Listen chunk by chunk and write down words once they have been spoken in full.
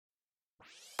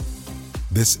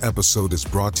This episode is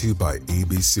brought to you by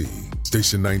ABC.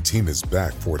 Station 19 is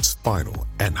back for its final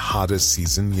and hottest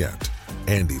season yet.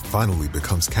 Andy finally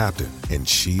becomes captain, and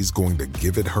she's going to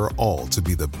give it her all to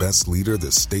be the best leader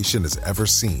the station has ever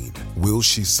seen. Will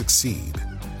she succeed?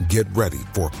 Get ready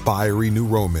for fiery new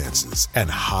romances and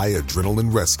high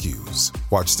adrenaline rescues.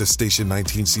 Watch the Station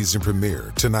 19 season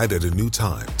premiere tonight at a new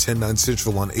time, 10/9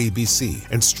 Central on ABC,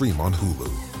 and stream on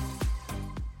Hulu.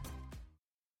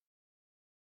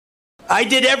 I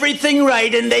did everything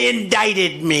right and they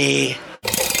indicted me.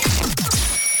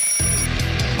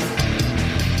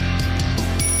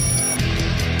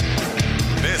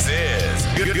 This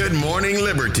is Good Morning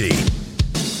Liberty.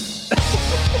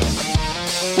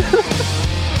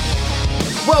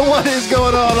 Well, what is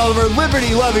going on, all of our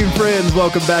liberty-loving friends?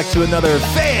 Welcome back to another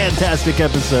fantastic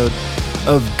episode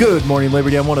of Good Morning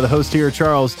Liberty. I'm one of the hosts here,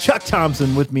 Charles Chuck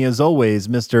Thompson. With me, as always,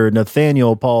 Mr.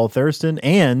 Nathaniel Paul Thurston,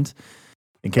 and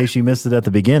in case you missed it at the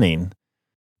beginning,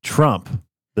 Trump.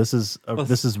 This is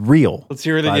real. Let's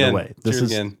hear it by again. the way,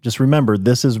 just remember,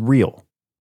 this is real.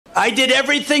 I did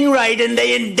everything right and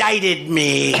they indicted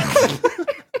me.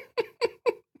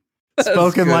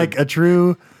 Spoken like a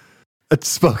true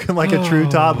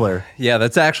toddler. Yeah,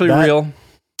 that's actually real.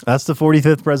 That's the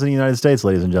 45th president of the United States,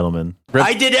 ladies and gentlemen.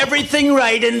 I did everything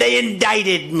right and they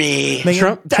indicted me.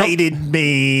 Trump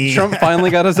finally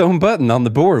got his own button on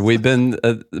the board.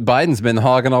 Biden's been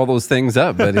hogging all those things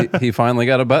up, but he finally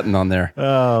got a button on there.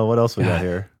 Oh, what else we got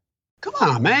here? Come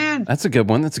on, man. That's a good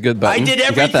one. That's a good button. I did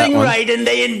everything right and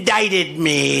they indicted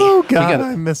me. Oh, God,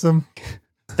 I miss him.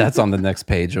 That's on the next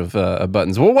page of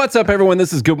buttons. Well, what's up, everyone?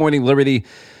 This is Good Morning Liberty.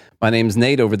 My name's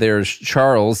Nate. Over there is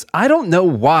Charles. I don't know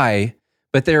why,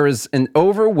 but there is an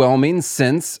overwhelming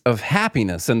sense of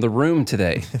happiness in the room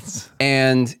today.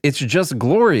 And it's just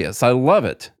glorious. I love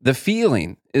it. The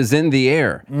feeling is in the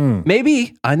air.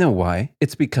 Maybe I know why.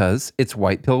 It's because it's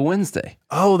White Pill Wednesday.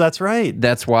 Oh, that's right.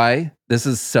 That's why this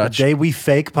is such... The day we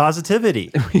fake positivity.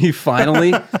 We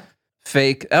finally...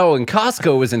 fake. Oh, and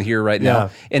Costco isn't here right now. Yeah.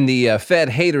 In the Fed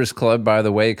Haters Club, by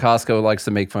the way, Costco likes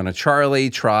to make fun of Charlie,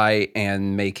 try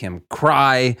and make him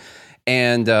cry.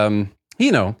 And,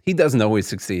 he doesn't always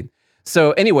succeed.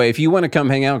 So anyway, if you want to come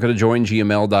hang out, go to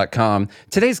joingml.com.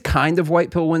 Today's kind of White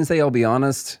Pill Wednesday, I'll be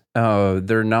honest.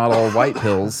 They're not all white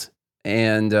pills.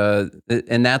 And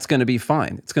that's going to be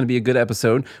fine. It's going to be a good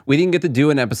episode. We didn't get to do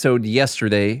an episode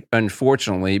yesterday,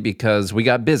 unfortunately, because we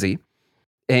got busy.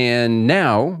 And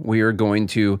now we are going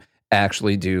to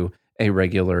actually do a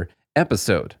regular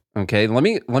episode. Okay, let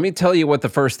me tell you what the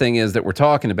first thing is that we're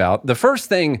talking about. The first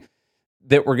thing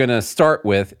that we're going to start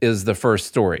with is the first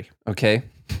story. Okay,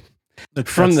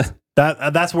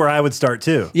 that's where I would start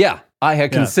too. Yeah, I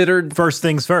had considered first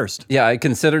things first. Yeah, I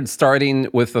considered starting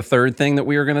with the third thing that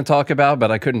we were going to talk about, but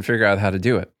I couldn't figure out how to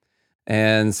do it.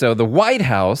 And so the White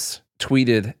House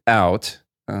tweeted out.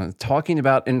 Talking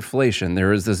about inflation,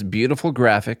 there is this beautiful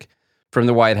graphic from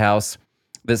the White House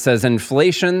that says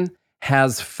inflation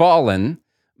has fallen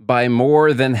by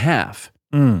more than half.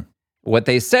 What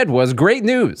they said was great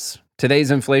news.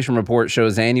 Today's inflation report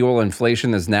shows annual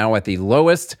inflation is now at the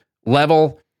lowest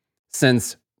level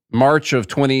since March of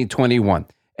 2021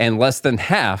 and less than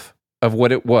half of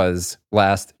what it was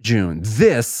last June.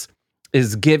 This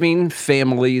is giving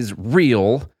families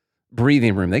real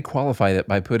breathing room. They qualified it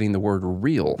by putting the word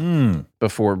real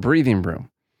before breathing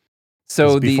room.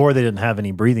 So before they didn't have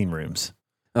any breathing rooms.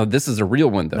 Oh, this is a real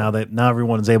one though. Now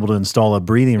everyone is able to install a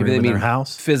breathing room in their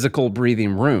house. Physical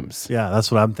breathing rooms. Yeah, that's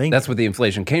what I'm thinking. That's what the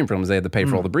inflation came from, is they had to pay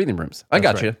for all the breathing rooms. I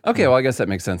got you. Okay, well, I guess that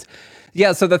makes sense.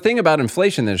 Yeah, so the thing about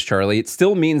inflation is, Charlie, it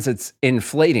still means it's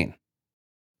inflating.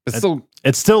 It's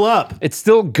still up. It's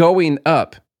still going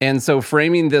up. And so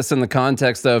framing this in the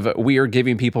context of we are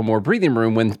giving people more breathing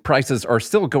room when prices are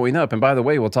still going up. And by the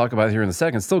way, we'll talk about it here in a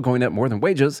second, still going up more than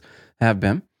wages have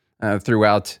been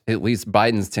throughout at least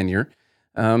Biden's tenure.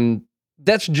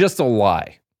 That's just a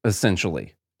lie,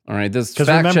 essentially. All right, this fact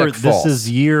remember, check false. This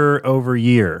is year over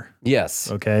year.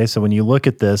 Yes. Okay, so when you look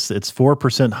at this, it's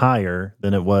 4% higher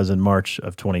than it was in March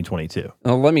of 2022.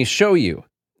 Well, let me show you.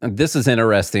 This is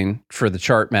interesting for the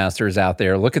chart masters out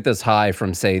there. Look at this high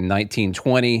from, say,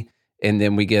 1920, and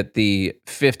then we get the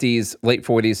 50s, late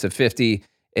 40s to 50,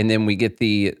 and then we get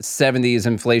the 70s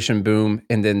inflation boom,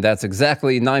 and then that's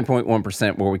exactly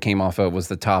 9.1% where we came off of was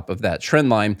the top of that trend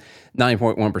line,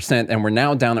 9.1%, and we're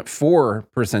now down at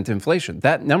 4% inflation.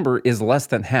 That number is less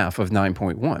than half of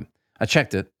 9.1. I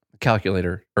checked it,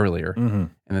 calculator earlier,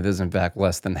 and it is in fact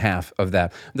less than half of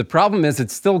that. The problem is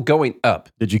it's still going up.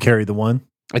 Did you carry the one?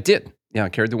 I did. Yeah, I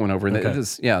carried the one over. Okay.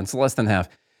 It's less than half.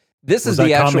 This Was is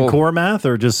the actual Common Core math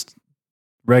or just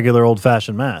regular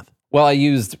old-fashioned math? Well, I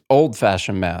used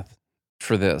old-fashioned math.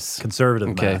 for this. Conservative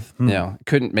Okay. math. Yeah.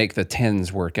 Couldn't make the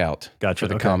tens work out Gotcha. for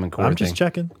the Okay. Common Core I'm thing. just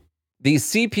checking. The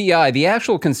CPI, the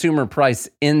actual Consumer Price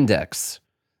Index,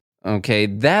 okay,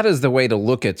 that is the way to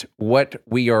look at what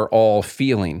we are all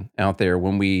feeling out there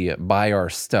when we buy our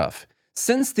stuff.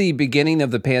 Since the beginning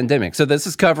of the pandemic, so this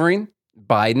is covering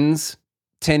Biden's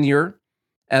tenure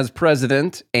as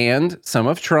president and some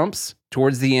of Trump's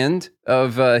towards the end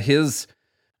of his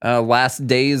last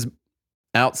days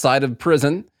outside of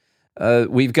prison.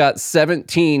 We've got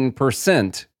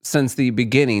 17% since the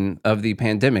beginning of the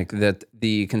pandemic that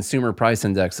the consumer price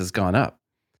index has gone up.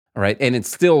 All right. And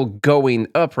it's still going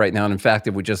up right now. And in fact,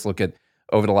 if we just look at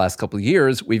over the last couple of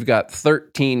years, we've got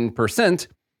 13%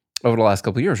 over the last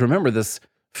couple of years. Remember, this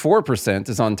 4%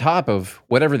 is on top of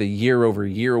whatever the year over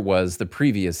year was the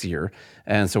previous year.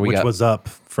 And so Which was up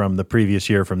from the previous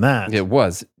year from that. It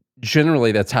was.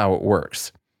 Generally, that's how it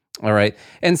works. All right.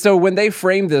 And so when they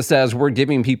frame this as we're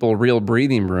giving people real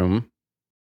breathing room,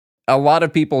 a lot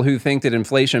of people who think that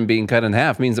inflation being cut in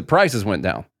half means that prices went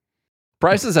down.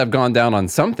 Prices have gone down on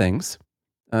some things.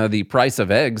 The price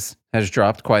of eggs has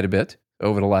dropped quite a bit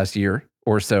over the last year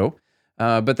or so,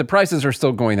 but the prices are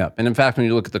still going up. And in fact, when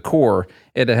you look at the core,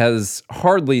 it has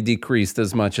hardly decreased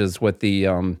as much as what the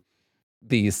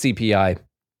CPI,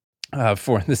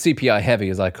 for the CPI heavy,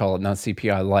 as I call it, not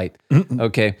CPI light.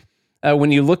 Okay.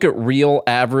 When you look at real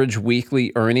average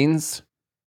weekly earnings,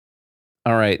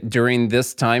 all right, during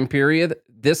this time period,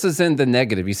 this is in the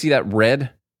negative. You see that red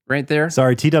right there?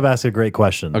 Sorry, T-Dub asked a great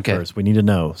question first. We need to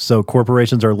know. So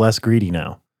corporations are less greedy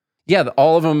now. Yeah,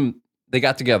 all of them, they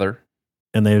got together.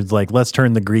 And they're like, let's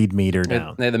turn the greed meter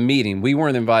down. They had a meeting. We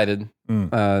weren't invited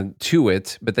to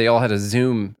it, but they all had a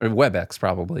Zoom, or WebEx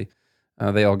probably.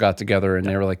 They all got together and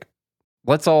they were like,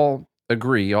 let's all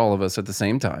agree, all of us at the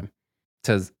same time,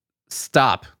 to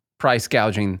stop price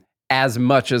gouging as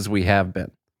much as we have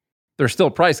been. They're still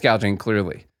price gouging,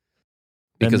 clearly,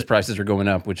 because prices are going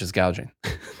up, which is gouging.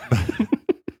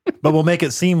 But we'll make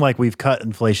it seem like we've cut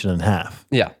inflation in half.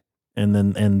 Yeah. And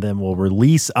then we'll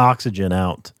release oxygen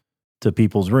out to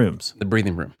people's rooms. The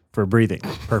breathing room. For breathing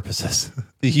purposes.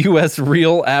 The U.S.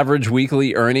 real average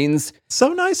weekly earnings.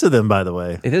 So nice of them, by the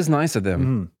way. It is nice of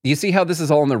them. You see how this is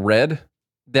all in the red?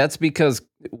 That's because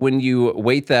when you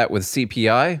weight that with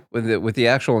CPI, with the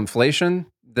actual inflation,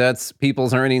 that's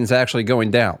people's earnings actually going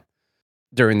down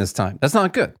during this time. That's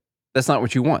not good. That's not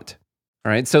what you want.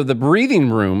 All right. So the breathing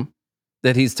room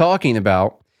that he's talking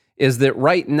about is that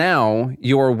right now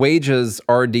your wages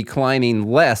are declining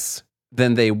less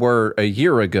than they were a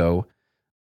year ago,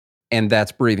 and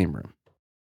that's breathing room.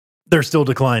 They're still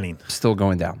declining. Still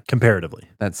going down. Comparatively.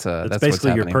 That's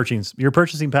basically your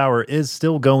purchasing power is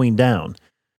still going down,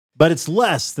 but it's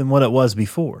less than what it was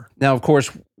before. Now, of course,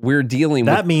 we're dealing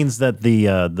with... That means that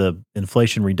the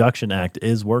Inflation Reduction Act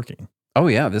is working. Oh,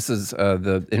 yeah. This is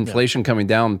the inflation coming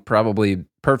down probably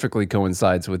perfectly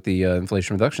coincides with the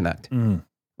Inflation Reduction Act.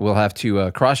 We'll have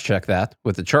to cross-check that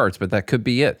with the charts, but that could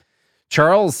be it.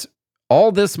 Charles,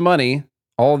 all this money,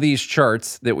 all these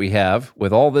charts that we have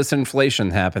with all this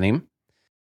inflation happening,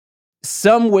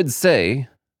 some would say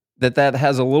that that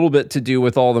has a little bit to do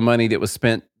with all the money that was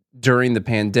spent during the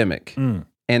pandemic.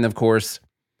 And of course,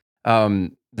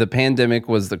 the pandemic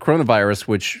was the coronavirus,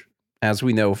 which, as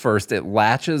we know, first, it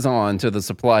latches on to the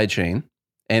supply chain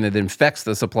and it infects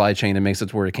the supply chain and makes it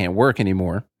to where it can't work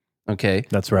anymore. Okay.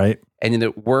 That's right. And then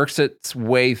it works its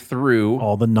way through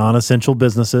all the non-essential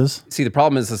businesses. See, the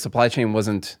problem is the supply chain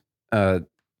wasn't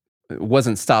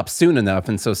stopped soon enough.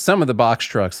 And so some of the box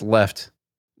trucks left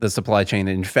the supply chain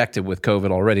infected with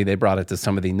COVID already. They brought it to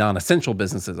some of the non-essential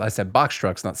businesses. I said box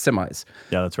trucks, not semis.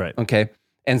 Yeah, that's right. Okay.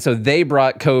 And so they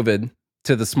brought COVID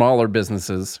to the smaller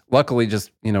businesses. Luckily, just,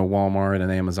 Walmart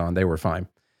and Amazon, they were fine.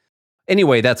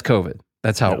 Anyway, that's COVID.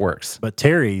 That's how it works. But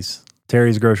Terry's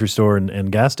grocery store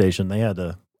and gas station, they had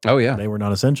to. Oh, yeah. They were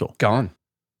not essential. Gone.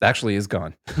 Actually is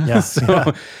gone. Yeah.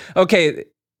 Okay.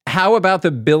 How about the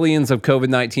billions of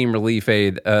COVID-19 relief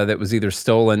aid that was either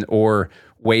stolen or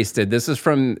wasted? This is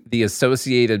from the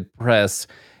Associated Press.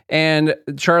 And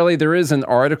Charlie, there is an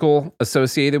article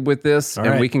associated with this,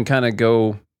 and we can kind of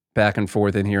go back and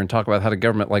forth in here and talk about how the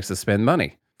government likes to spend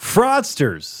money.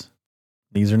 Fraudsters.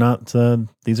 These are not,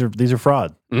 these are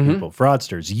fraud people.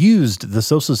 Fraudsters used the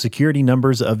Social Security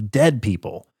numbers of dead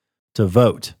people to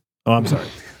vote. Oh, I'm sorry.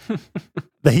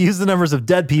 They used the numbers of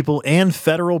dead people and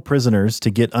federal prisoners to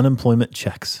get unemployment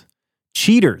checks.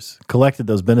 Cheaters collected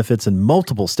those benefits in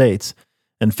multiple states,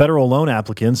 and federal loan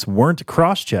applicants weren't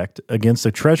cross-checked against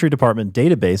a Treasury Department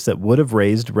database that would have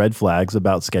raised red flags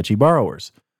about sketchy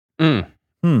borrowers.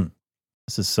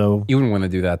 This is so... You wouldn't want to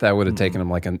do that. That would have taken them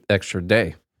like an extra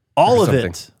day. All of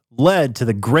it led to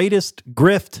the greatest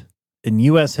grift in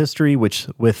U.S. history,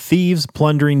 with thieves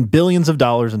plundering billions of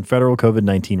dollars in federal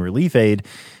COVID-19 relief aid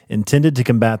intended to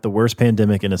combat the worst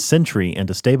pandemic in a century and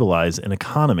to stabilize an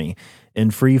economy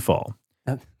in free fall.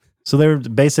 So they're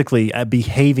basically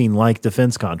behaving like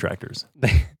defense contractors.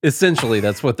 Essentially,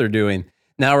 that's what they're doing.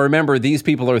 Now, remember, these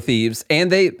people are thieves,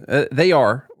 and they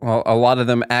are. Well, a lot of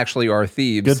them actually are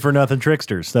thieves. Good for nothing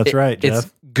tricksters. That's right, Jeff.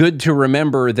 It's good to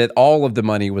remember that all of the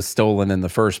money was stolen in the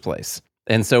first place.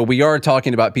 And so we are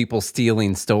talking about people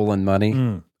stealing stolen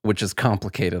money, which is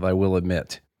complicated, I will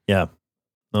admit. Yeah.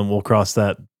 And we'll cross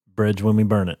that bridge when we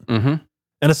burn it. Mm-hmm.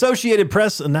 An Associated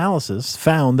Press analysis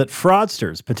found that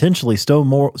fraudsters potentially stole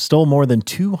more than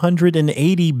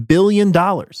 $280 billion in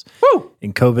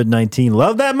COVID-19.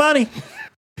 Love that money.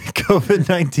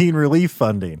 COVID-19 relief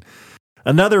funding.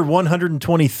 Another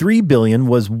 $123 billion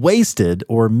was wasted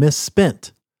or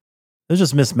misspent. It was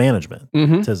just mismanagement.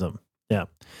 Yeah.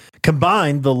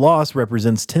 Combined, the loss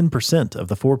represents 10% of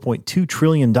the $4.2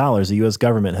 trillion the U.S.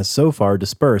 government has so far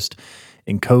dispersed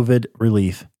in COVID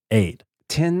relief aid.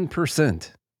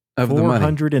 10% of the money.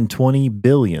 $420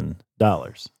 billion.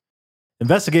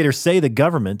 Investigators say the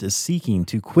government is seeking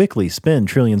to quickly spend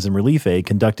trillions in relief aid,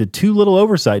 conducted too little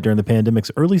oversight during the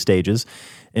pandemic's early stages,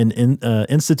 and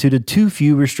instituted too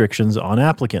few restrictions on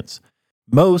applicants.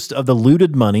 Most of the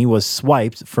looted money was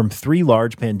swiped from 3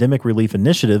 large pandemic relief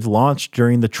initiatives launched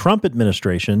during the Trump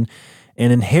administration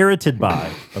and inherited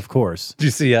by, of course, Did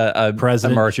you see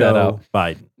President Joe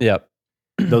Biden. Yep.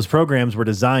 Those programs were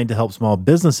designed to help small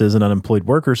businesses and unemployed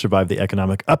workers survive the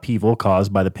economic upheaval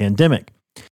caused by the pandemic.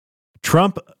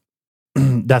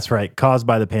 That's right, caused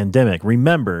by the pandemic.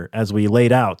 Remember, as we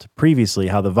laid out previously,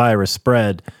 how the virus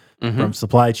spread from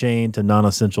supply chain to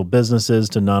non-essential businesses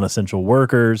to non-essential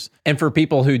workers. And for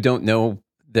people who don't know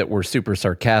that we're super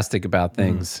sarcastic about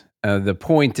things, the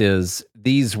point is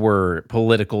these were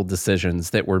political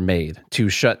decisions that were made to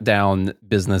shut down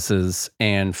businesses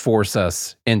and force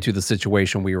us into the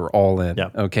situation we were all in. Yeah.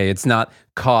 Okay, it's not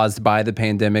caused by the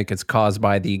pandemic. It's caused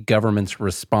by the government's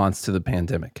response to the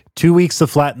pandemic. 2 weeks to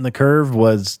flatten the curve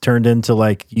was turned into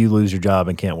like you lose your job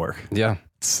and can't work. Yeah.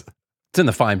 It's in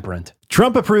the fine print.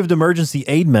 Trump approved emergency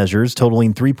aid measures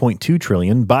totaling $3.2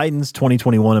 trillion. Biden's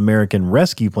 2021 American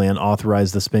Rescue Plan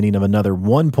authorized the spending of another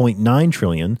 $1.9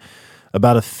 trillion.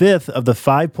 About a fifth of the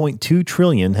 $5.2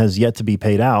 trillion has yet to be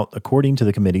paid out, according to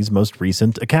the committee's most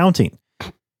recent accounting.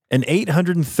 An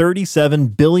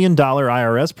 $837 billion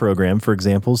IRS program, for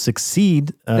example, They still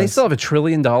have $1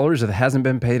 trillion that hasn't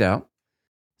been paid out.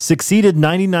 Succeeded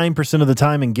 99% of the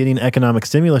time in getting economic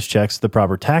stimulus checks to the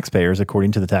proper taxpayers,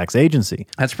 according to the tax agency.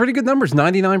 That's pretty good numbers.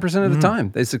 99% of the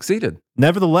time, they succeeded.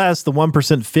 Nevertheless, the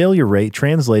 1% failure rate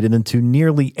translated into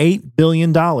nearly $8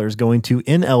 billion going to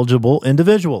ineligible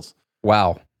individuals.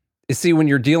 Wow. You see, when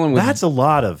you're dealing with... That's a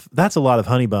lot of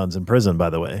honey buns in prison, by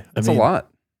the way. That's a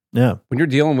lot. Yeah. When you're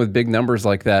dealing with big numbers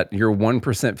like that, your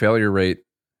 1% failure rate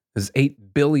is $8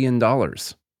 billion. Yeah.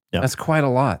 That's quite a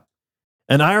lot.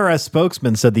 An IRS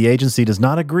spokesman said the agency does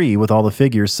not agree with all the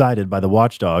figures cited by the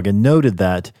watchdog and noted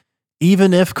that,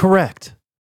 even if correct,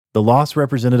 the loss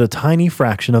represented a tiny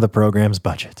fraction of the program's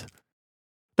budget.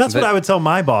 That's what I would tell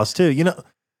my boss, too. You know,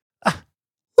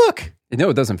 look. You know,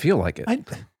 it doesn't feel like it.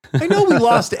 I know we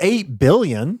lost $8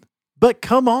 billion, but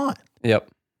come on. Yep.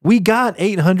 We got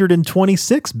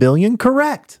 $826 billion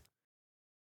correct.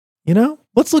 You know,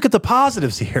 let's look at the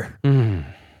positives here.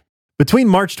 Between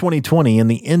March 2020 and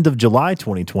the end of July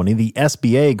 2020, the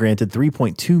SBA granted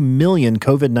 3.2 million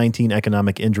COVID-19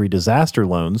 economic injury disaster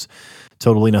loans,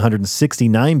 totaling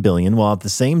 $169 billion, while at the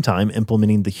same time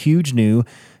implementing the huge new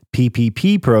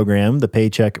PPP program, the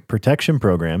Paycheck Protection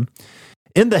Program.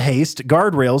 In the haste,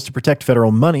 guardrails to protect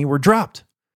federal money were dropped.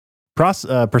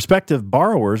 Prospective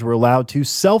borrowers were allowed to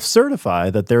self-certify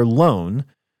that their loan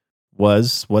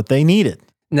was what they needed.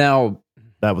 Now,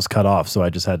 that was cut off, so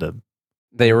I just had to...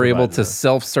 They were able to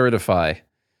self-certify.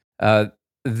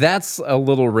 That's a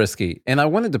little risky. And I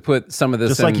wanted to put some of this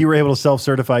just like you were able to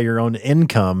self-certify your own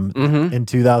income in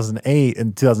 2008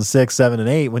 and 2006, 7, and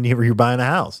 8 when you were buying a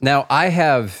house. Now, I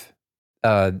have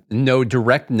no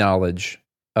direct knowledge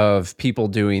of people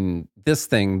doing this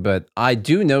thing, but I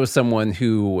do know someone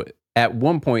who at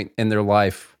one point in their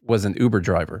life was an Uber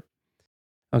driver.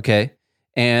 Okay.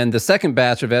 And the second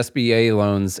batch of SBA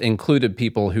loans included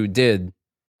people who did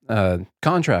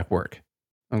contract work.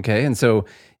 Okay. And so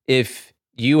if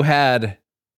you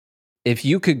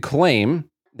could claim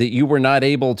that you were not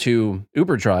able to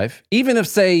Uber drive, even if,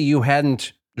 say, you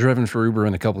hadn't driven for Uber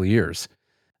in a couple of years,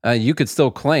 you could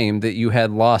still claim that you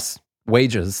had lost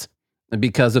wages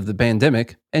because of the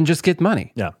pandemic and just get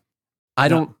money. Yeah. I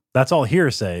don't That's all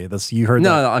hearsay. You heard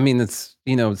No, that. I mean, it's,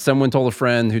 someone told a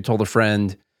friend who told a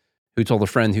friend who told a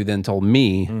friend who then told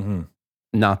me Mm-hmm.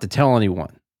 not to tell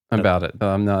anyone about it. But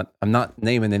I'm not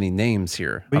naming any names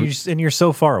here. But you're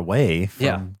so far away from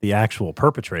Yeah. the actual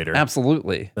perpetrator.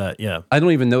 Absolutely. That, yeah. I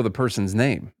don't even know the person's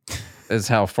name is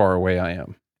how far away I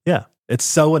am. Yeah. It's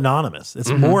so anonymous.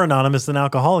 It's more anonymous than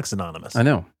Alcoholics Anonymous. I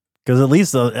know. Because at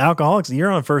least the alcoholics,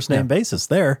 you're on a first name basis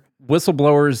there.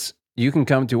 Whistleblowers, you can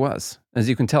come to us, as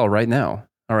you can tell right now.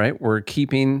 All right. We're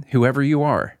keeping whoever you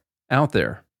are out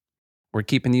there. We're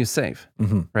keeping you safe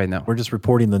right now. We're just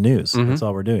reporting the news. Mhm. That's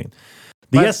all we're doing.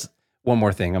 One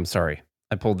more thing. I'm sorry.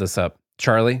 I pulled this up.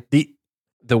 Charlie,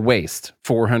 the waste,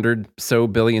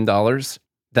 $400 billion.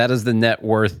 That is the net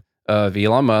worth of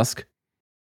Elon Musk,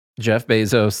 Jeff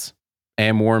Bezos,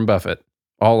 and Warren Buffett.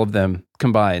 All of them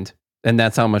combined. And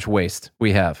that's how much waste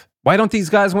we have. Why don't these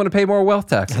guys want to pay more wealth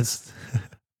taxes?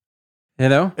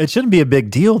 It shouldn't be a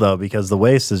big deal though, because the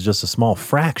waste is just a small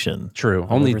fraction. True.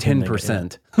 Only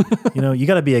 10%. You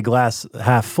got to be a glass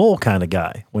half full kind of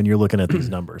guy when you're looking at these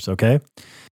numbers, okay?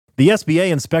 The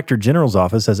SBA Inspector General's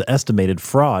Office has estimated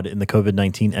fraud in the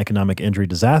COVID-19 Economic Injury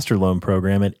Disaster Loan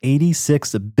Program at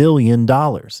 $86 billion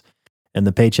and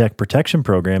the Paycheck Protection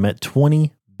Program at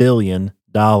 $20 billion.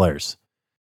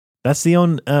 That's the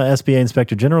SBA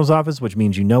Inspector General's Office, which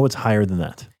means it's higher than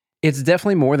that. It's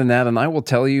definitely more than that. And I will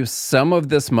tell you, some of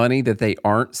this money that they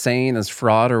aren't saying is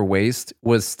fraud or waste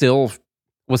was still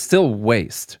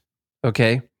waste.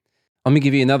 Okay. Let me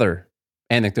give you another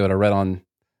anecdote I read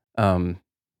on,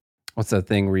 what's that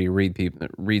thing where you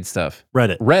read stuff?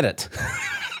 Reddit.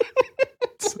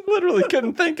 Literally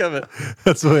couldn't think of it.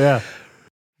 That's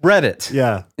Reddit.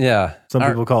 Yeah. Yeah. Some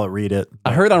people call it Read It.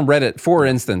 I heard on Reddit, for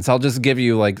instance, I'll just give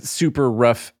you like super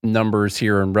rough numbers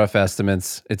here and rough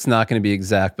estimates. It's not going to be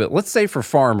exact, but let's say for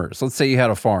farmers, let's say you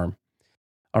had a farm.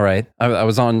 All right. I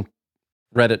was on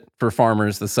Reddit for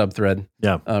farmers, the subthread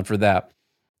for that.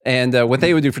 And what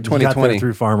they would do for 2020. You got there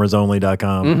through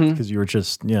farmersonly.com because you were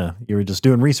just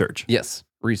doing research. Yes,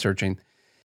 researching.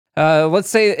 Let's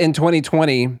say in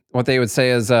 2020, what they would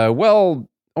say is, well,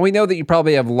 we know that you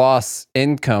probably have lost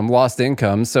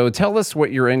income. So tell us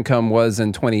what your income was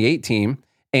in 2018.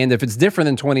 And if it's different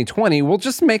in 2020, we'll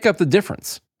just make up the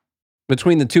difference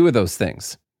between the two of those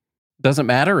things. Doesn't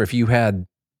matter if you had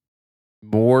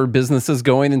more businesses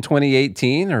going in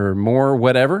 2018 or more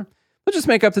whatever. We'll just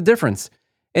make up the difference.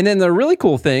 And then the really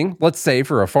cool thing, let's say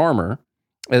for a farmer,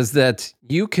 is that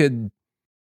you could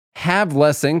have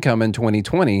less income in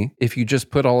 2020 if you just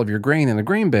put all of your grain in a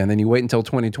grain bin and you wait until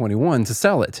 2021 to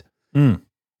sell it.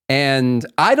 And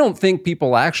I don't think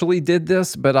people actually did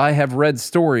this, but I have read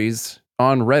stories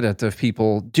on Reddit of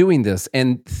people doing this.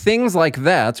 And things like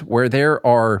that, where there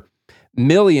are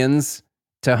millions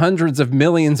to hundreds of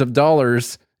millions of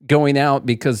dollars going out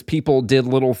because people did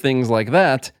little things like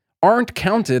that, aren't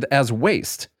counted as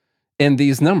waste in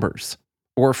these numbers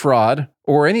or fraud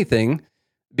or anything,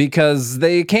 because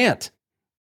they can't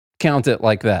count it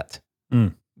like that.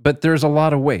 But there's a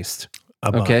lot of waste.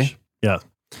 Bunch. Yeah.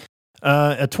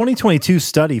 A 2022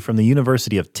 study from the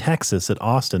University of Texas at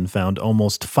Austin found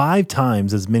almost 5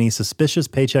 times as many suspicious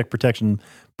Paycheck Protection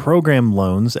Program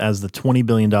loans as the $20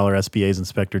 billion SBA's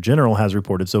Inspector General has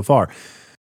reported so far.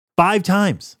 5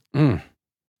 times. The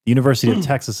University of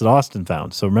Texas at Austin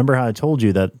found. So remember how I told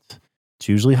you that it's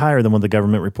usually higher than what the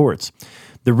government reports.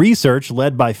 The research,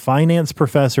 led by finance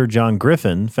professor John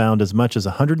Griffin, found as much as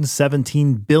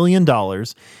 $117 billion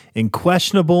in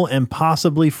questionable and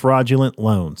possibly fraudulent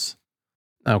loans.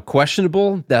 Now,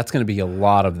 questionable, that's going to be a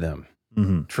lot of them,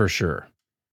 for sure.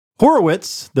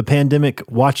 Horowitz, the pandemic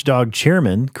watchdog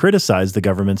chairman, criticized the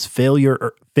government's failure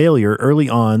early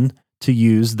on to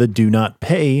use the Do Not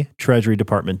Pay Treasury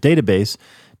Department database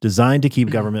designed to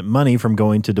keep government money from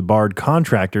going to debarred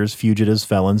contractors, fugitives,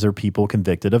 felons, or people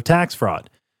convicted of tax fraud.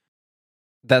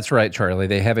 That's right, Charlie.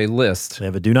 They have a list. They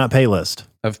have a do not pay list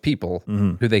of people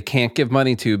who they can't give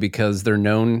money to because they're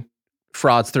known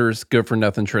fraudsters,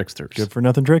 good-for-nothing tricksters.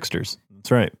 Good-for-nothing tricksters.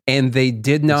 That's right. And they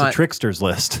did not... It's a tricksters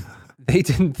list. They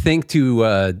didn't think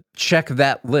to check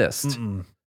that list.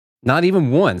 Not even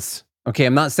once. Okay,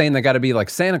 I'm not saying they got to be like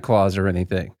Santa Claus or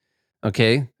anything.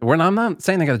 Okay? I'm not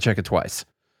saying they got to check it twice.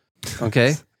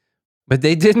 Okay? But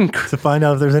they didn't... To find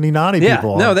out if there's any naughty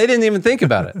people. No, they didn't even think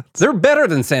about it. They're better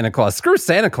than Santa Claus. Screw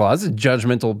Santa Claus, a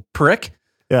judgmental prick.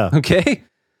 Yeah. Okay?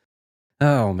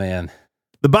 Oh, man.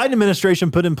 The Biden administration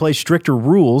put in place stricter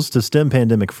rules to stem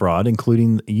pandemic fraud,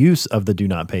 including use of the Do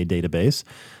Not Pay database.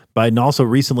 Biden also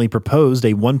recently proposed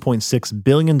a $1.6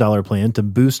 billion plan to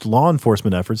boost law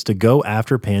enforcement efforts to go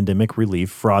after pandemic relief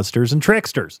fraudsters and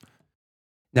tricksters.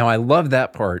 Now, I love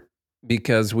that part.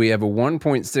 because we have a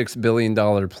 $1.6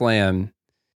 billion plan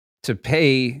to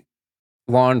pay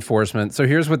law enforcement. So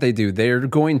here's what they do. They're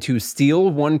going to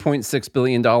steal $1.6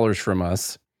 billion from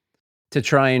us to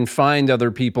try and find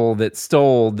other people that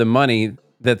stole the money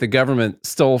that the government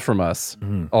stole from us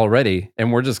already.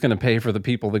 And we're just going to pay for the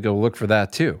people that go look for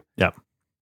that too. Yep.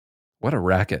 What a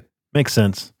racket. Makes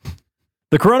sense.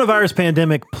 The coronavirus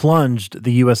pandemic plunged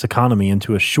the U.S. economy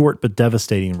into a short but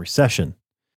devastating recession.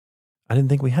 I didn't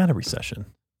think we had a recession,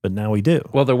 but now we do.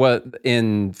 Well, there was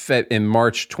in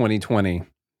March 2020,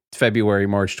 February,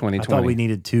 March 2020. I thought we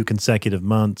needed 2 consecutive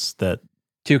months that...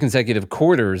 2 consecutive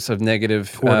quarters of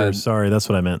negative... Quarters, sorry, that's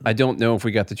what I meant. I don't know if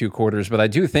we got the 2 quarters, but I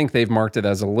do think they've marked it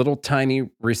as a little tiny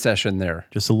recession there.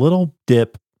 Just a little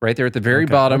dip. Right there at the very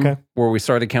bottom where we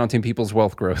started counting people's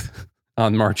wealth growth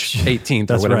on March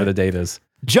 18th or whatever the date is.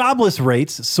 Jobless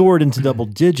rates soared into double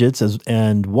digits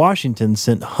and Washington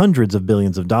sent hundreds of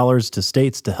billions of dollars to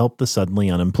states to help the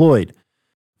suddenly unemployed.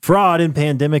 Fraud in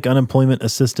pandemic unemployment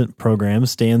assistance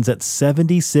programs stands at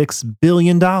 $76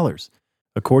 billion,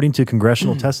 according to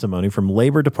congressional testimony from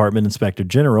Labor Department Inspector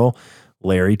General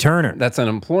Larry Turner. That's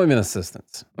unemployment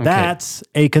assistance. Okay. That's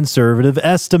a conservative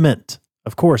estimate,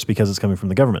 of course, because it's coming from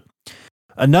the government.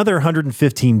 Another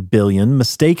 $115 billion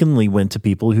mistakenly went to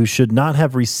people who should not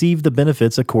have received the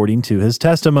benefits, according to his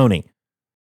testimony.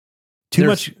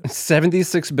 There's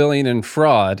 $76 billion in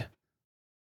fraud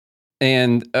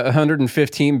and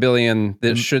 $115 billion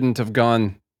that shouldn't have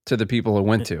gone to the people it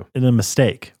went to. In a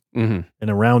mistake, in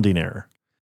a rounding error.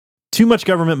 Too much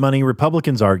government money,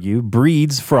 Republicans argue,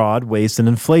 breeds fraud, waste, and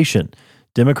inflation.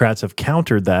 Democrats have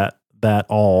countered that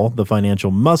all the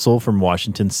financial muscle from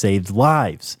Washington saved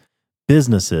lives,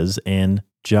 businesses, and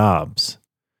jobs.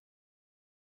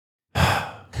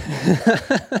 All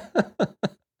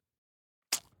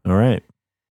right.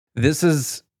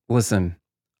 Listen.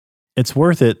 It's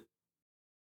worth it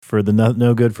for the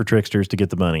no good for tricksters to get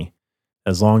the money,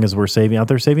 as long as we're out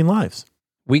there saving lives.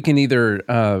 We can either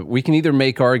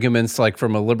make arguments like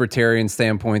from a libertarian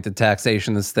standpoint that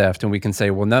taxation is theft, and we can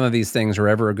say, well, none of these things are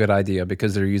ever a good idea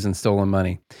because they're using stolen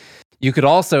money. You could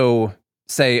also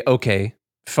say, okay,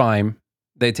 fine,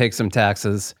 they take some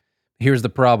taxes. Here's the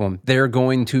problem. They're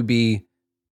going to be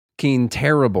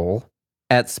terrible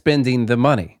at spending the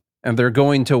money, and they're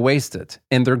going to waste it,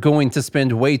 and they're going to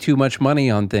spend way too much money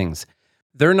on things.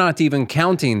 They're not even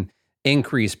counting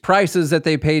increased prices that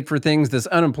they paid for things. This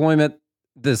unemployment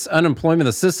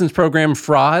assistance program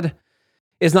fraud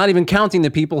is not even counting the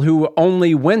people who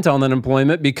only went on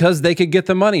unemployment because they could get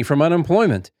the money from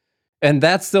unemployment. And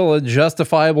that's still a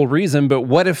justifiable reason. But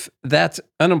what if that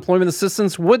unemployment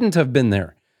assistance wouldn't have been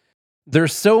there?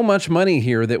 There's so much money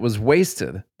here that was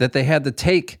wasted that they had to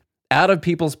take out of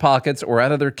people's pockets or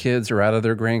out of their kids or out of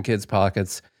their grandkids'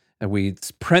 pockets. And we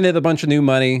printed a bunch of new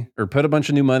money or put a bunch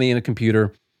of new money in a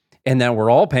computer. And now we're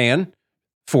all paying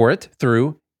for it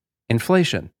through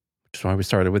inflation, which is why we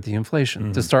started with the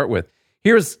inflation to start with.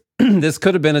 This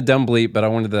could have been a dumb bleep, but I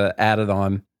wanted to add it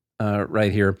on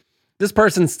right here. This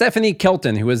person, Stephanie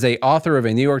Kelton, who is a author of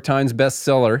a New York Times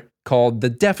bestseller called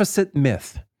The Deficit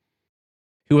Myth,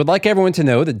 who would like everyone to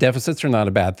know that deficits are not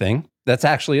a bad thing. That's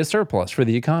actually a surplus for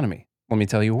the economy. Let me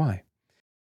tell you why.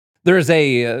 There's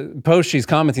a post she's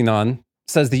commenting on,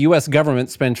 says the U.S.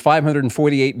 government spent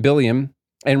 $548 billion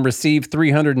and received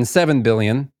 $307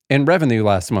 billion in revenue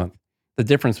last month. The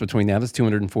difference between that is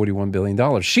 $241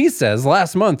 billion. She says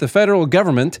last month, the federal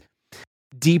government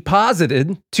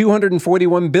deposited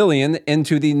 $241 billion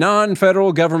into the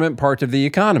non-federal government part of the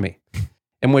economy.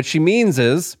 And what she means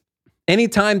is,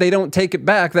 anytime they don't take it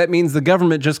back, that means the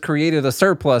government just created a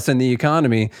surplus in the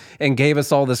economy and gave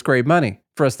us all this great money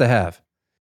for us to have.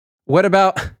 What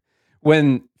about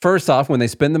when they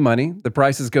spend the money, the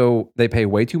prices go, they pay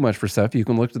way too much for stuff. You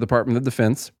can look to the Department of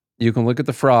Defense. You can look at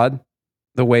the fraud,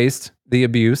 the waste, the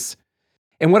abuse.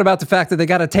 And what about the fact that they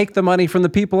got to take the money from the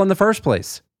people in the first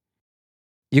place?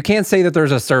 You can't say that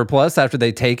there's a surplus after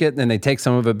they take it and they take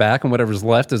some of it back and whatever's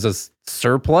left is a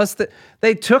surplus. That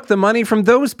they took the money from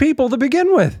those people to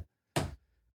begin with.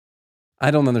 I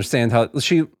don't understand how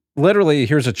she literally,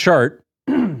 here's a chart.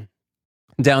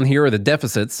 Down here are the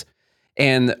deficits,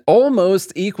 and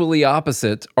almost equally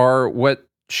opposite are what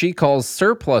she calls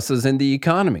surpluses in the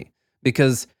economy,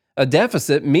 because a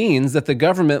deficit means that the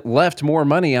government left more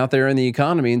money out there in the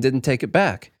economy and didn't take it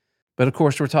back. But of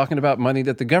course, we're talking about money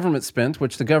that the government spent,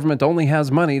 which the government only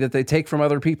has money that they take from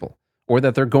other people, or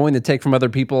that they're going to take from other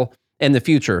people in the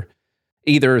future,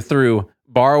 either through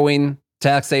borrowing,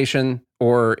 taxation,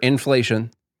 or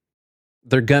inflation.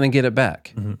 They're going to get it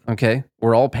back. Okay?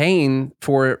 We're all paying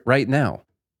for it right now.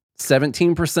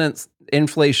 17%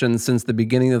 inflation since the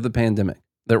beginning of the pandemic.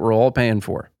 that we're all paying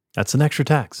for. That's an extra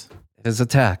tax. It is a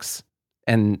tax.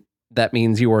 And that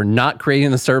means you are not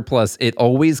creating a surplus. It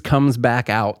always comes back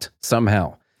out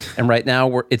somehow. And right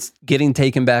now, it's getting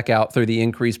taken back out through the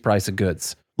increased price of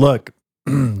goods. Look,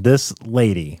 this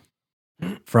lady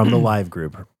from the live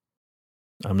group,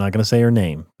 I'm not going to say her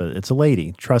name, but it's a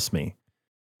lady. Trust me.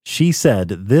 She said,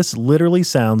 this literally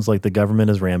sounds like the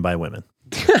government is ran by women.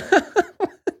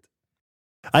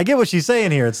 I get what she's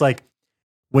saying here. It's like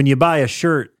when you buy a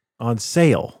shirt on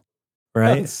sale,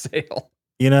 right? On sale.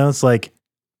 You know, it's like,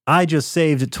 I just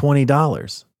saved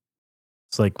 $20.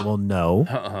 It's like, well,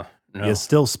 no. No. You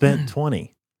still spent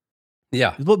 20.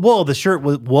 Yeah. Well, the shirt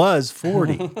was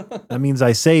 40. That means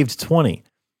I saved 20.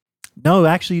 No,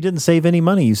 actually, you didn't save any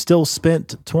money. You still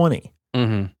spent 20.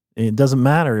 Mm-hmm. It doesn't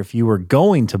matter if you were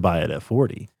going to buy it at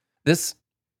 40. This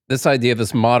idea of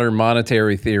this modern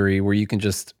monetary theory where you can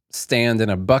just stand in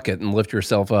a bucket and lift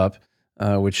yourself up,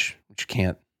 which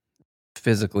can't,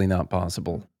 physically not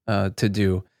possible to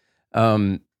do.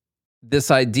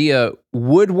 This idea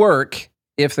would work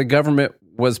if the government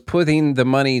was putting the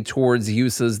money towards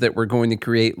uses that were going to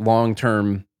create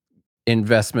long-term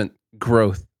investment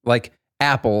growth. Like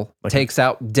Apple takes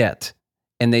out debt,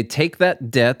 and they take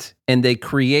that debt and they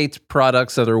create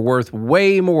products that are worth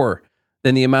way more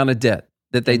than the amount of debt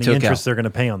that they took out. The interest they're going to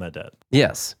pay on that debt.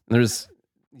 Yes.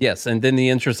 And then the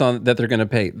interest on that they're going to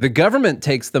pay. The government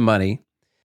takes the money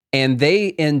and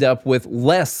they end up with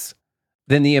less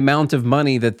than the amount of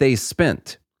money that they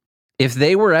spent. If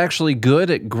they were actually good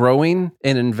at growing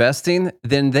and investing,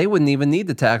 then they wouldn't even need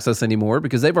to tax us anymore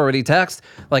because they've already taxed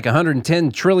like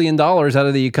 $110 trillion out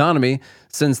of the economy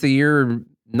since the year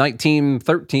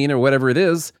 1913 or whatever it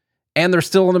is, and they're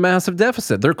still in a massive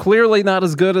deficit. They're clearly not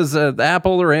as good as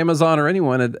Apple or Amazon or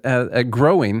anyone at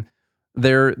growing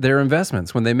their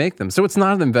investments when they make them. So it's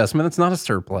not an investment. It's not a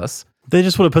surplus. They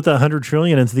just would have put that $100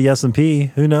 trillion into the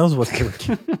S&P. Who knows what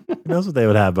they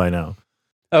would have by now.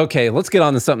 Okay, let's get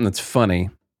on to something that's funny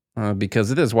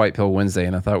because it is White Pill Wednesday,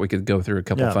 and I thought we could go through a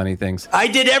couple funny things. I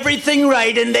did everything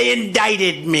right, and they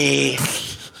indicted me.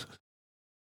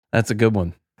 That's a good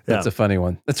one. That's a funny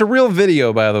one. It's a real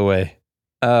video, by the way.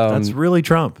 That's really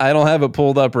Trump. I don't have it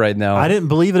pulled up right now. I didn't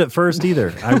believe it at first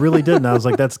either. I really didn't. I was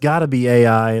like, that's got to be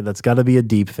AI. That's got to be a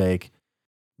deep fake.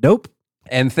 Nope.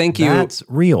 And thank you. That's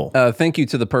real. Thank you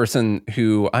to the person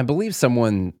who, I believe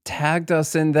someone tagged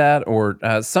us in that, or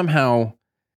somehow,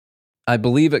 I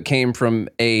believe it came from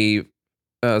a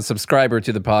subscriber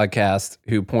to the podcast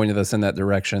who pointed us in that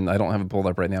direction. I don't have it pulled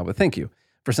up right now, but thank you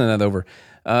for sending that over.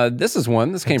 This is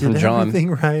one. This came from John. I did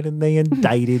everything right and they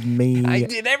indicted me. I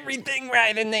did everything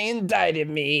right and they indicted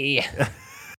me.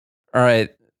 All right.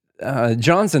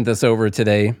 John sent this over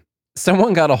today.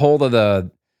 Someone got a hold of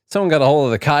the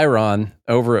Chiron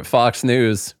over at Fox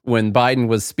News when Biden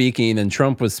was speaking and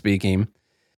Trump was speaking.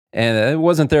 And it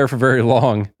wasn't there for very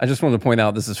long. I just wanted to point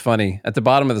out, this is funny. At the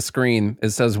bottom of the screen,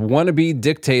 it says, wannabe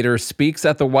dictator speaks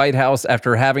at the White House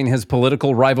after having his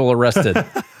political rival arrested.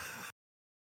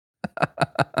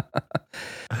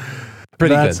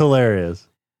 Pretty That's good. hilarious.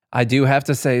 I do have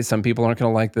to say, some people aren't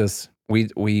going to like this.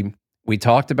 We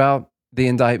talked about the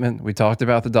indictment. We talked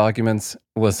about the documents.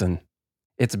 Listen,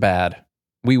 it's bad.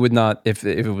 We would not, if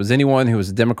it was anyone who was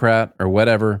a Democrat or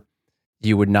whatever,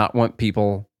 you would not want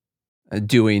people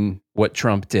doing what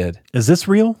Trump did. Is this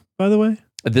real, by the way?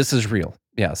 This is real.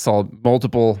 Yeah, saw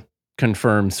multiple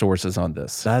confirmed sources on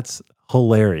this. That's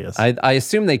hilarious. I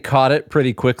assume they caught it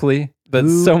pretty quickly, but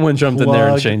someone jumped in there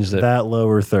and changed it. That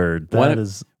lower third.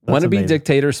 That's wannabe amazing.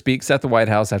 dictator speaks at the White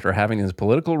House after having his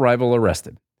political rival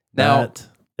arrested. Now, that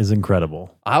is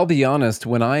incredible. I'll be honest,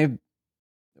 when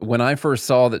I first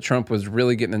saw that Trump was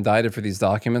really getting indicted for these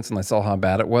documents and I saw how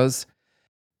bad it was,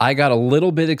 I got a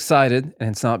little bit excited, and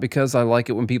it's not because I like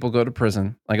it when people go to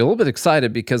prison. I got a little bit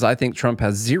excited because I think Trump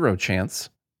has zero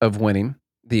chance of winning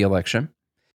the election.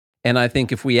 And I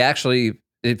think if you actually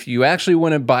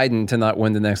wanted Biden to not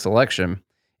win the next election,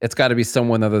 it's got to be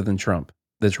someone other than Trump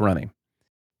that's running.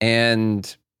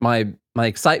 And my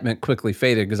excitement quickly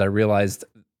faded because I realized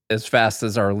as fast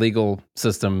as our legal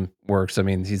system works, I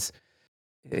mean, he's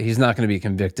not going to be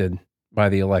convicted by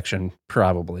the election,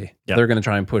 probably. Yep. They're going to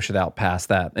try and push it out past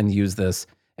that and use this,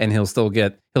 and he'll still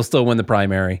win the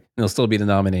primary, and he'll still be the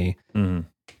nominee. Mm-hmm. And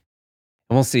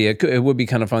we'll see. It would be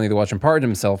kind of funny to watch him pardon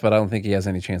himself, but I don't think he has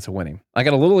any chance of winning. I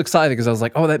got a little excited because I was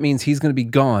like, oh, that means he's going to be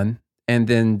gone, and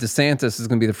then DeSantis is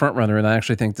going to be the front runner, and I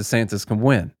actually think DeSantis can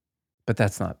win. But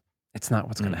it's not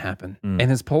what's going to happen. And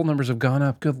his poll numbers have gone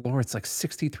up. Good Lord, it's like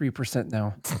 63%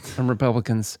 now from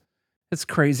Republicans. It's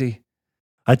crazy.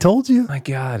 I told you. My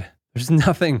God. There's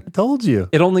nothing. I told you.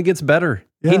 It only gets better.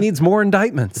 Yeah. He needs more It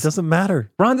indictments. doesn't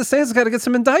matter. Ron DeSantis got to get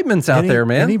some indictments out there,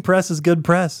 man. Any press is good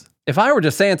press. If I were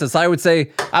DeSantis, I would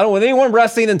say, I don't want anyone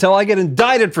wrestling until I get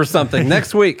indicted for something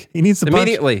next week. He needs to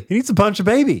immediately. He needs to punch a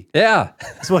baby. Yeah.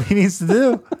 That's what he needs to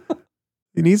do.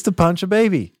 He needs to punch a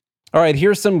baby. All right,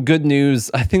 here's some good news.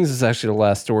 I think this is actually the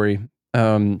last story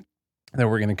that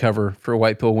we're going to cover for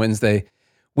White Pill Wednesday.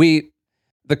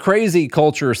 The crazy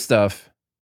culture stuff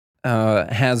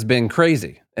has been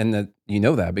crazy. And you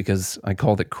know that because I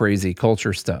called it crazy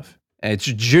culture stuff. It's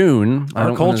June.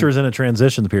 Our culture is in a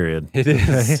transition period. It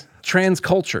is trans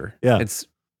culture. Yeah. It's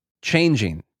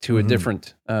changing to a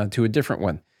different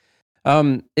one.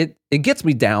 It gets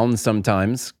me down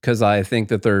sometimes because I think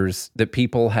that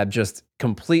people have just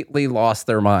completely lost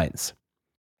their minds.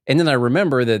 And then I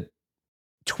remember that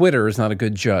Twitter is not a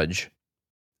good judge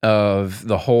of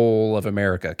the whole of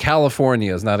America.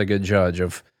 California is not a good judge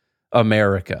of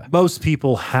America. Most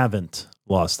people haven't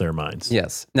lost their minds.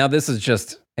 Yes. Now, this is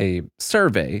just a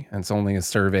survey. And it's only a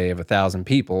survey of 1,000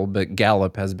 people, but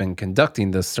Gallup has been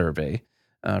conducting this survey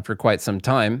for quite some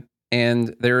time.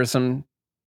 And there are some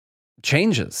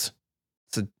changes.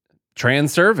 It's a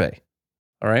trans survey.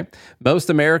 All right. Most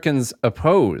Americans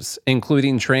oppose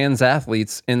including trans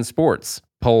athletes in sports.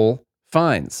 Poll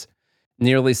finds.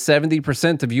 Nearly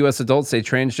 70% of U.S. adults say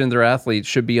transgender athletes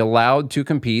should be allowed to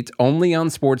compete only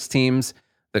on sports teams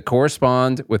that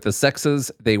correspond with the sexes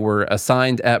they were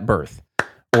assigned at birth,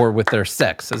 or with their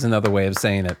sex is another way of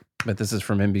saying it. But this is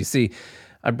from NBC.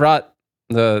 I brought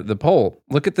the poll.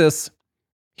 Look at this.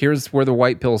 Here's where the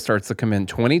white pill starts to come in.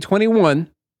 2021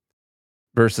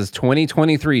 versus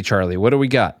 2023, Charlie. What do we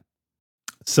got?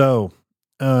 So,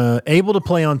 able to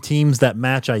play on teams that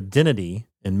match identity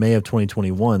in May of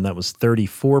 2021, that was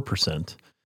 34%.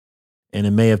 And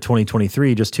in May of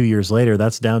 2023, just 2 years later,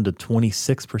 that's down to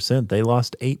 26%. They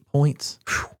lost 8 points.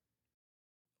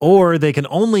 Or they can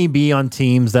only be on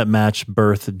teams that match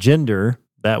birth gender.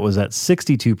 That was at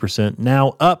 62%,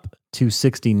 now up to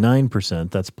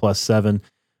 69%. That's plus 7,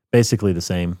 basically the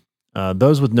same.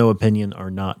 Those with no opinion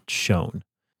are not shown.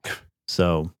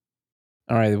 So,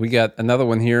 all right, we got another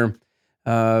one here.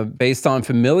 Based on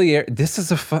familiarity,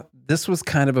 this was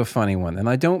kind of a funny one, and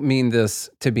I don't mean this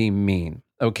to be mean,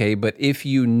 okay? But if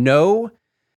you know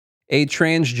a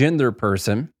transgender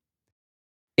person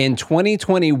in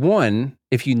 2021,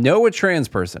 if you know a trans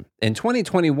person in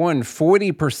 2021,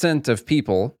 40% of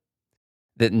people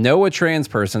that know a trans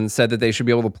person said that they should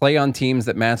be able to play on teams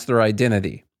that match their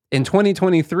identity. In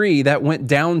 2023, that went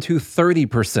down to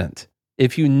 30%.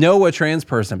 If you know a trans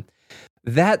person,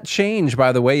 that change,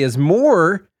 by the way, is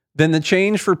more than the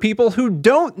change for people who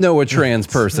don't know a trans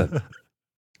person.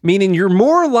 Meaning you're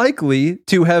more likely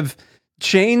to have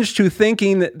changed to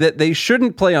thinking that they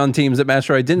shouldn't play on teams that match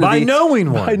their identity. by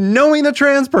knowing one. By knowing a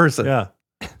trans person. Yeah.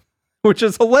 Which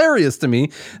is hilarious to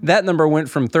me. That number went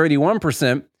from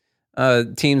 31%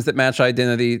 teams that match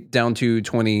identity down to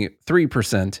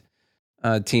 23%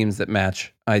 teams that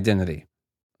match identity.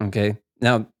 Okay.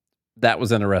 Now, that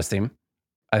was interesting,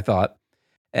 I thought.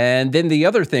 And then the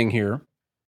other thing here,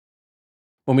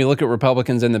 when we look at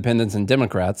Republicans, Independents, and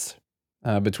Democrats,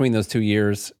 between those 2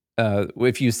 years,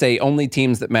 if you say only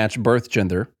teams that match birth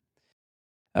gender,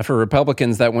 for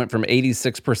Republicans, that went from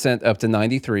 86% up to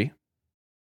 93%.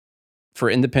 For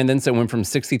Independents, it went from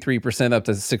 63% up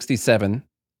to 67%.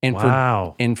 And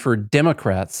Wow. for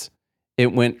Democrats,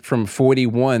 it went from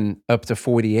 41 up to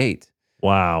 48,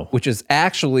 Wow. which is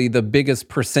actually the biggest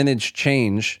percentage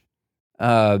change,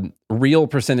 real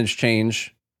percentage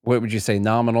change. What would you say,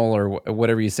 nominal or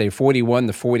whatever you say, 41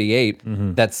 to 48.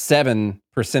 That's 7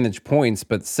 percentage points,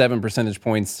 but 7 percentage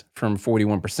points from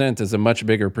 41% is a much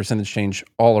bigger percentage change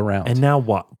all around. And now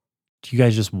what? You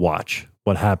guys just watch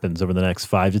what happens over the next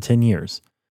 5 to 10 years.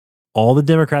 All the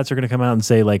Democrats are going to come out and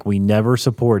say, like, we never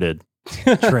supported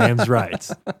trans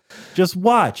rights. Just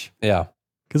watch. Yeah.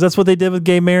 Because that's what they did with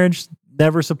gay marriage.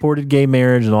 Never supported gay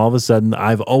marriage. And all of a sudden,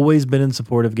 I've always been in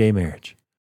support of gay marriage.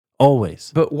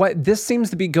 Always. But this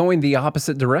seems to be going the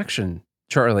opposite direction,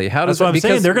 Charlie. How does That's what I'm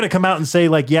saying. They're going to come out and say,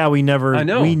 like, yeah, we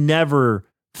never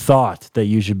thought that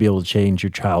you should be able to change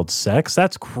your child's sex.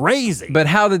 That's crazy. But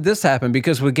how did this happen?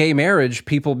 Because with gay marriage,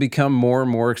 people become more and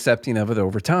more accepting of it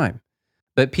over time.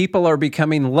 But people are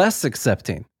becoming less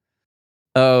accepting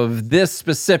of this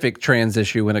specific trans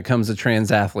issue when it comes to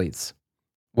trans athletes.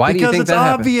 Why do you think that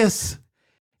happened? Obvious.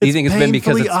 Do you think it's been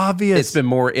because obvious. it's been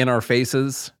more in our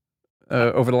faces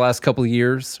over the last couple of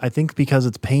years? I think because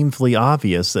it's painfully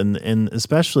obvious, and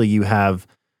especially you have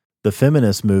the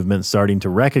feminist movement starting to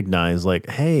recognize, like,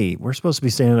 hey, we're supposed to be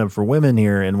standing up for women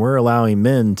here, and we're allowing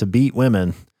men to beat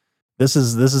women. This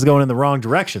is going in the wrong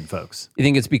direction, folks. You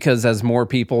think it's because as more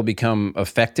people become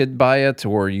affected by it,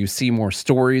 or you see more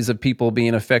stories of people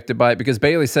being affected by it? Because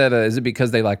Bailey said, is it because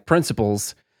they lack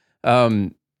principles? I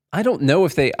don't know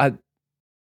if I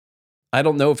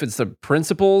don't know if it's the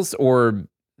principles or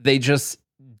they just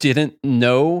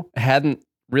hadn't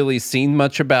really seen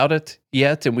much about it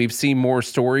yet. And we've seen more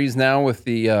stories now with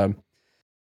the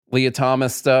Leah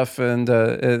Thomas stuff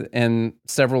and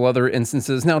several other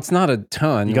instances. Now, it's not a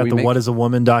ton. You got What is a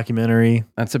Woman documentary.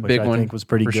 That's a big one. I think was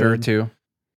pretty good. Sure, too.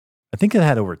 I think it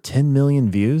had over 10 million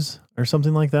views or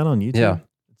something like that on YouTube. Yeah.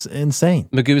 It's insane.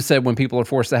 Magoo said when people are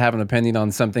forced to have an opinion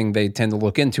on something, they tend to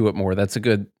look into it more. That's a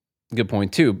good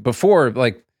point, too. Before,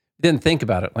 didn't think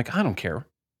about it. I don't care.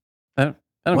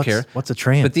 I don't care. What's a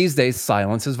trans? But these days,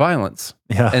 silence is violence.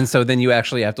 Yeah. And so then you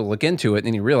actually have to look into it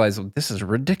and you realize, well, this is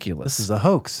ridiculous. This is a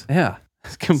hoax. Yeah.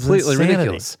 It's completely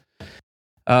ridiculous.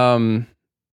 Let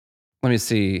me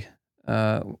see.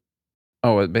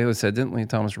 Bailey said, didn't Leah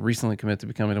Thomas recently commit to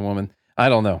becoming a woman? I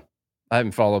don't know. I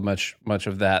haven't followed much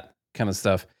of that kind of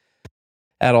stuff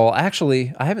at all.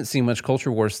 Actually, I haven't seen much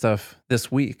culture war stuff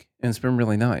this week, and it's been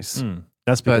really nice.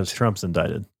 That's because Trump's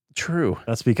indicted. True.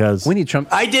 That's because we need Trump.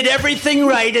 I did everything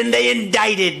right and they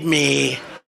indicted me.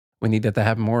 We need that to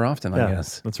happen more often, I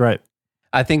guess. That's right.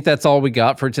 I think that's all we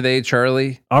got for today,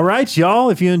 Charlie. All right, y'all.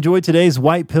 If you enjoyed today's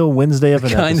White Pill Wednesday of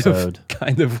an episode.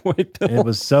 Kind of white pill. It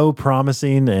was so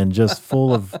promising and just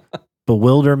full of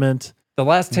bewilderment, the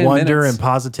last 10 wonder, minutes, and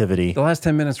positivity. The last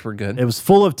 10 minutes were good. It was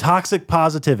full of toxic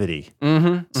positivity.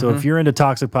 So if you're into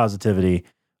toxic positivity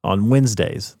on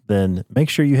Wednesdays, then make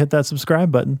sure you hit that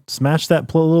subscribe button, smash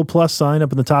that little plus sign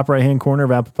up in the top right-hand corner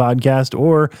of Apple Podcast,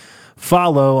 or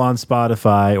follow on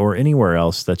Spotify or anywhere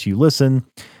else that you listen.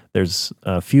 There's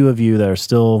a few of you that are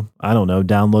still,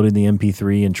 downloading the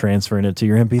MP3 and transferring it to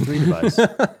your MP3 device.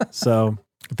 So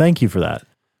thank you for that.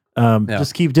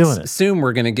 Just keep doing it. Soon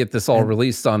we're going to get this all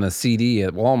released on a CD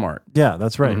at Walmart. Yeah,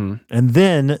 that's right. And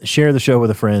then share the show with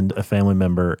a friend, a family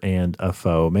member, and a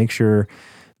foe. Make sure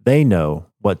they know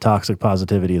what toxic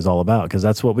positivity is all about, because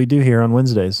that's what we do here on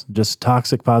Wednesdays. Just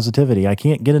toxic positivity. I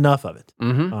can't get enough of it,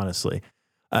 honestly.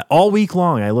 All week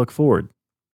long, I look forward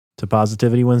to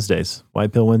Positivity Wednesdays,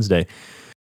 White Pill Wednesday.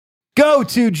 Go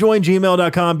to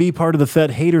joingmail.com, be part of the Fed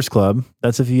Haters Club.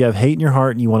 That's if you have hate in your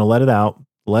heart and you want to let it out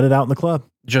in the club.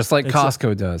 Just like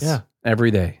Costco does. Yeah. Every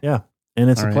day. Yeah.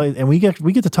 And it's a place, and we get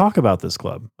to talk about this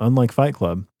club, unlike Fight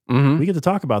Club. We get to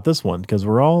talk about this one because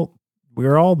we're all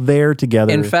there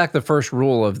together. In fact, the first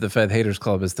rule of the Fed Haters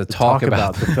Club is to talk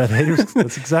about the Fed Haters.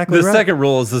 That's exactly the right. The second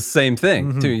rule is the same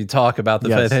thing, too. You talk about the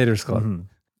Fed Haters Club.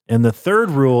 And the third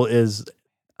rule is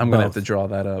I'm going to have to draw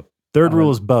that up. Third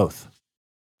rule is both.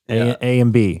 A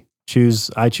and B.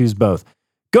 I choose both.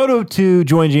 Go to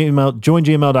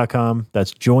joingmail.com.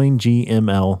 That's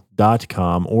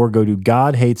joingml.com, or go to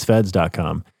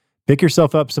godhatesfeds.com. Pick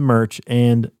yourself up some merch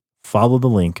and follow the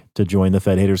link to join the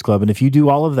Fed Haters Club. And if you do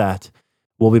all of that,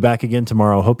 we'll be back again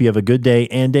tomorrow. Hope you have a good day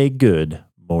and a good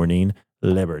morning,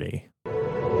 Liberty.